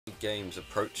Games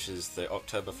approaches the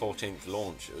October 14th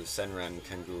launch of Senran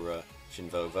Kagura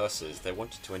Shinovi Versus, they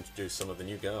wanted to introduce some of the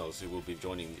new girls who will be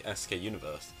joining the SK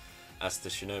universe as the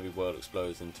Shinobi world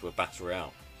explodes into a battle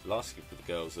royale. Last week with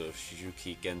the girls of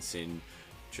Shizuki Genshin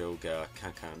Joga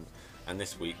Kakan, and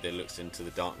this week they looked into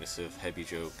the darkness of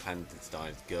Hebijo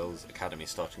clandestine girls academy,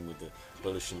 starting with the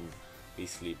bullish and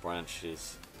beastly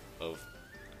branches of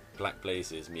Black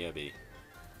Blazes Miyabi.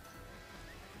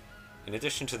 In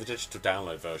addition to the digital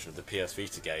download version of the PS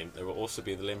Vita game, there will also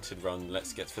be the limited run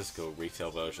Let's Get Physical retail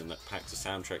version that packs a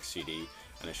soundtrack CD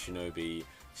and a Shinobi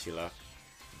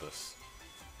syllabus,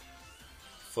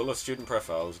 full of student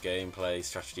profiles, gameplay,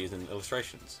 strategies and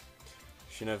illustrations.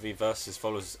 Shinovi Versus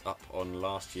follows up on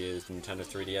last year's Nintendo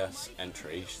 3DS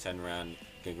entry, Senran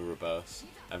Kagura Burst,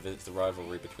 and visits the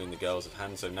rivalry between the girls of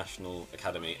Hanzo National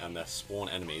Academy and their sworn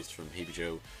enemies from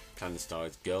Hebijo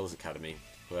Clandestine's Girls Academy,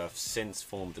 who have since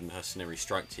formed a mercenary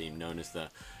strike team known as the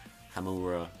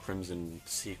Hamura Crimson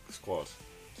Sea Squad.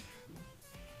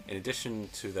 In addition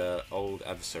to their old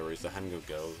adversaries, the Hango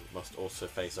girls must also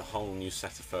face a whole new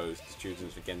set of foes, the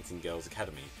students of Genshin Girls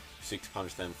Academy, who seek to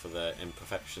punish them for their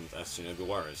imperfections as Shinobi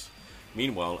warriors.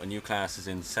 Meanwhile, a new class is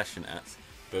in session at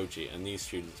Boji, and these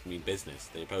students mean business.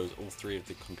 They oppose all three of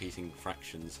the competing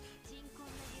fractions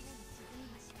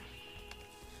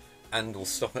and will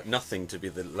stop at nothing to be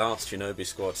the last Shinobi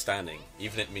squad standing,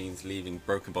 even if it means leaving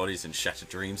broken bodies and shattered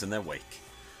dreams in their wake.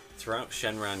 Throughout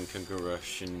Senran Kagura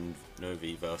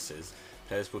Shinovi Versus,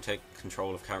 players will take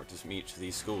control of characters from each of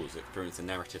these schools, experience a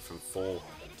narrative from 4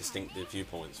 distinctive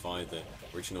viewpoints via the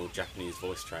original Japanese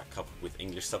voice track coupled with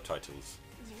English subtitles.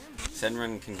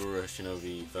 Senran Kagura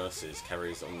Shinovi Versus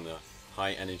carries on the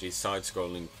high-energy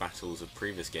side-scrolling battles of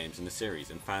previous games in the series,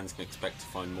 and fans can expect to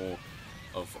find more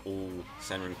of all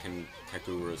Senran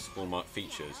Kagura's hallmark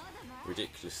features: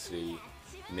 ridiculously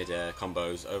mid-air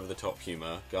combos, over-the-top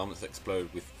humour, garments that explode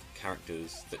with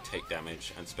characters that take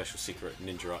damage, and special secret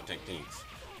ninja art techniques.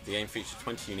 The game features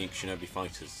 20 unique Shinobi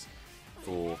fighters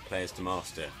for players to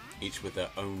master, each with their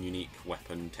own unique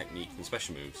weapon, technique and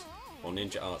special moves, while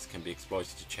ninja arts can be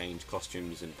exploited to change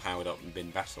costumes and powered up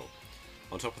in battle.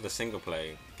 On top of the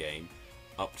single-player game,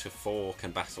 up to 4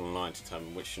 can battle online to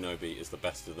determine which Shinobi is the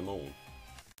best of them all.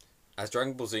 As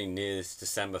Dragon Ball Z nears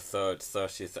December 3rd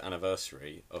 30th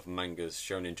anniversary of manga's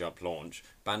Shonen Jump launch,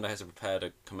 Bandai has prepared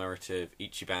a commemorative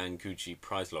Ichiban Kuji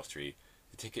prize lottery.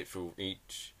 The tickets for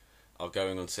each are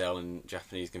going on sale in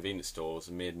Japanese convenience stores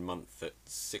mid-month at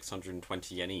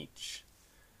 620 yen each.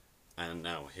 And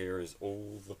now, here is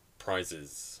all the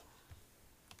prizes.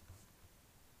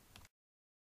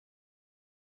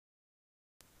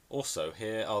 Also,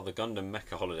 here are the Gundam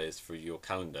Mecha holidays for your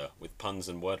calendar. With puns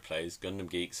and wordplays, Gundam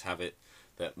Geeks have it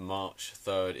that March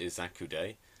 3rd is Zaku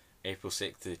Day, April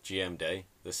 6th is GM Day,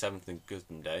 the 7th is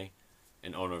Gundam Day,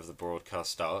 in honour of the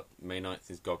broadcast start, May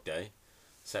 9th is GOG Day,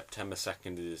 September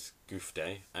 2nd is Goof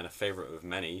Day, and a favourite of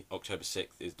many, October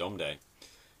 6th is Dom Day.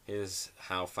 Here's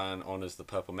how fan honours the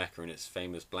purple mecha and its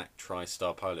famous black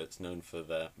tri-star pilots known for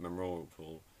their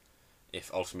memorable, if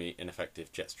ultimately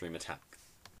ineffective, jet stream attack.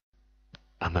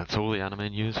 And that's all the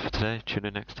anime news for today. Tune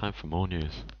in next time for more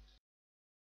news.